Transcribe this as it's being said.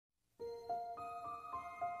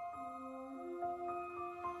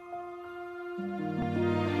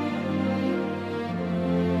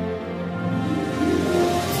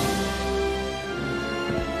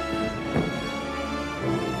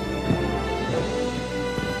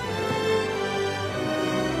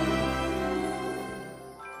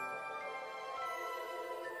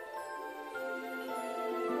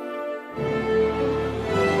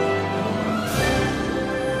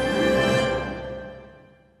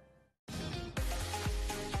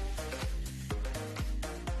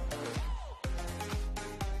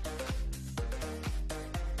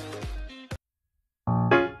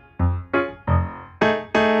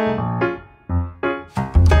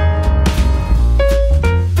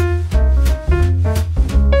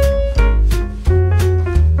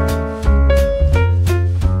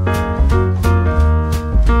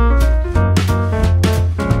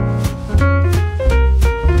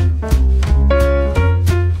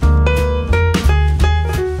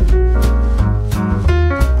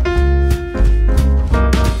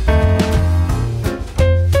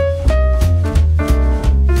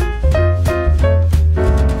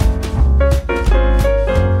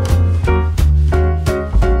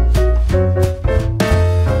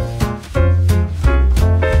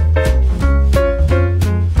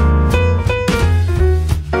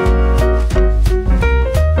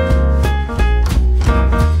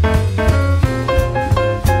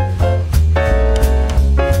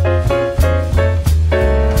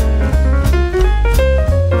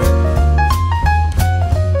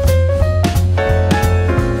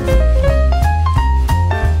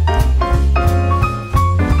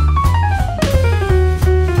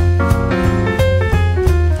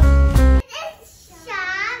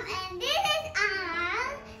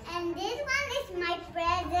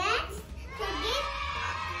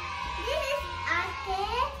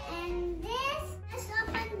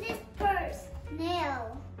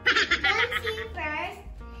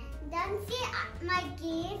my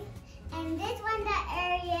gift. And this one the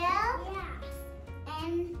Ariel. Yeah.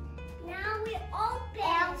 And now we open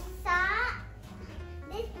Elsa.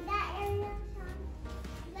 This is the Ariel.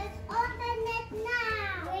 Let's open it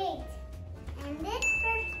now. Wait. And this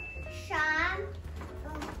for Sham.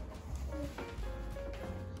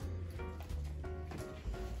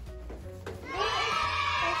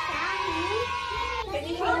 Can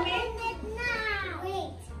you show me?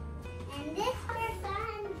 Wait. And this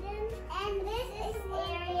person, and this is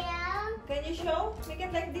Ariel. Can you show? Make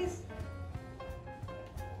it like this.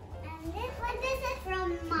 And this one, this is from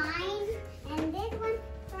mine. And this one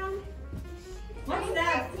from. What's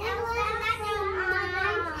that? This one is from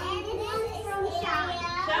mine. And this is from Sham.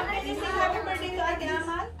 Sham, can you sing happy birthday to Ate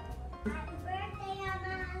Amal? Happy birthday,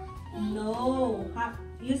 Amal. No.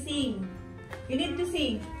 You sing. You need to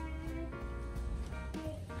sing.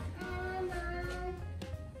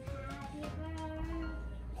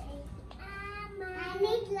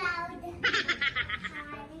 Loud. Happy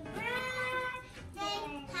birthday,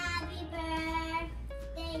 happy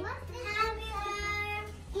birthday, happy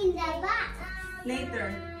birthday. In the box. Later.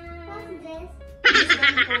 What's this? This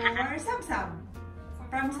one for Sam.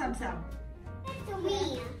 From Sam. To me.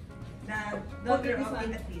 The daughter of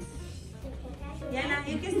the fish. Yan lang.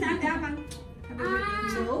 You can stand up and happy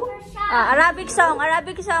birthday. No? Arabic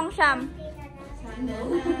song, Sham. Sana.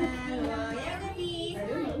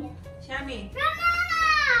 Shami.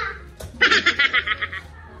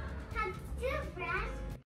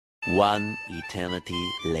 One eternity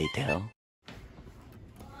later.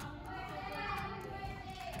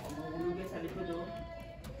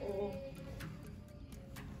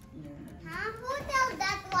 Who told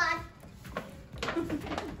that one?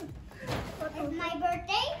 It's my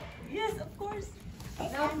birthday? Yes, of course.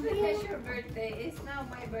 No, it's your birthday. It's now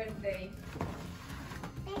my birthday.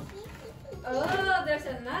 Oh, there's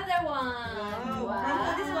another one. Wow.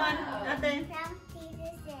 From this one, Ate.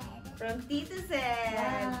 From Tita From Tita Zed.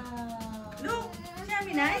 Zed. Wow. Look,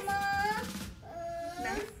 Shami, nice.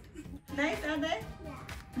 Nice. Nice, Ate.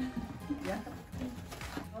 Yeah.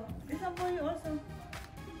 This one for you also.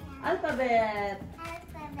 Alphabet.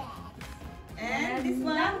 Alphabet. And this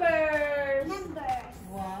one. Numbers. Numbers.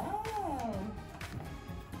 Wow.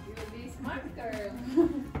 You'll be smart girl.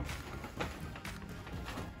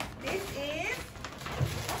 This is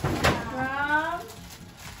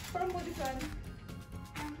from who this one?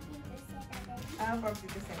 From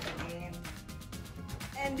Tita Zed again.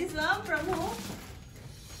 And this one from who?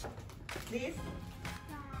 This?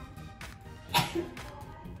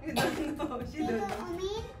 You don't know. She don't know.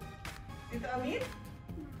 Tito Amin?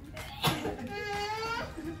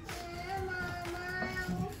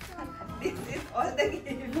 This is all the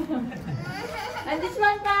game. And this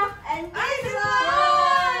one pa. And this one!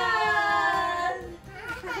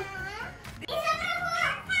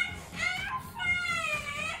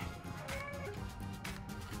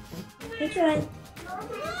 Which one?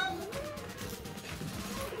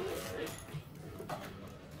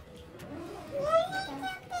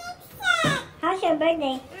 How's your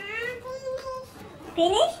birthday?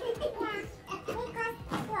 Finish?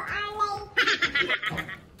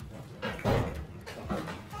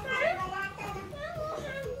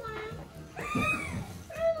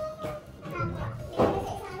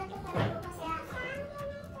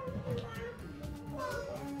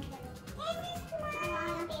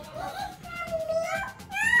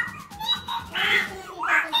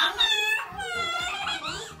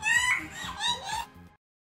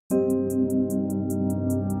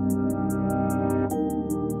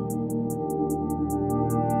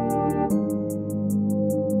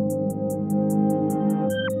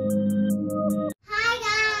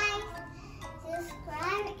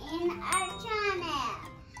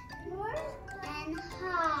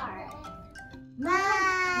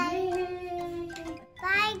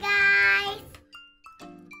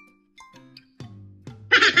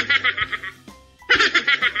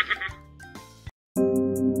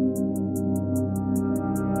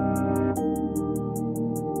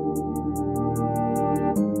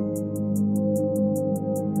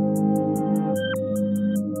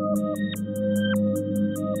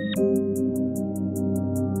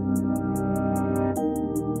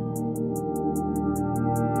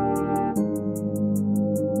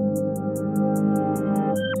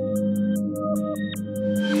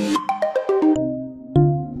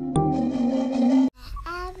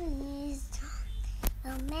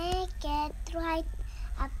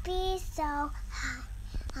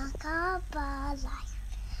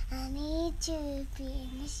 I need to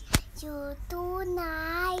finish you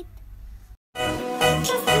tonight.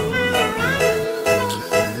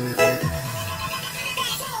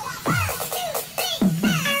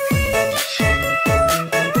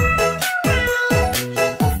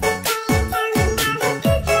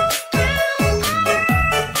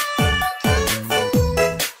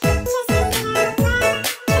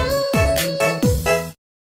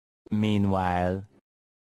 Meanwhile.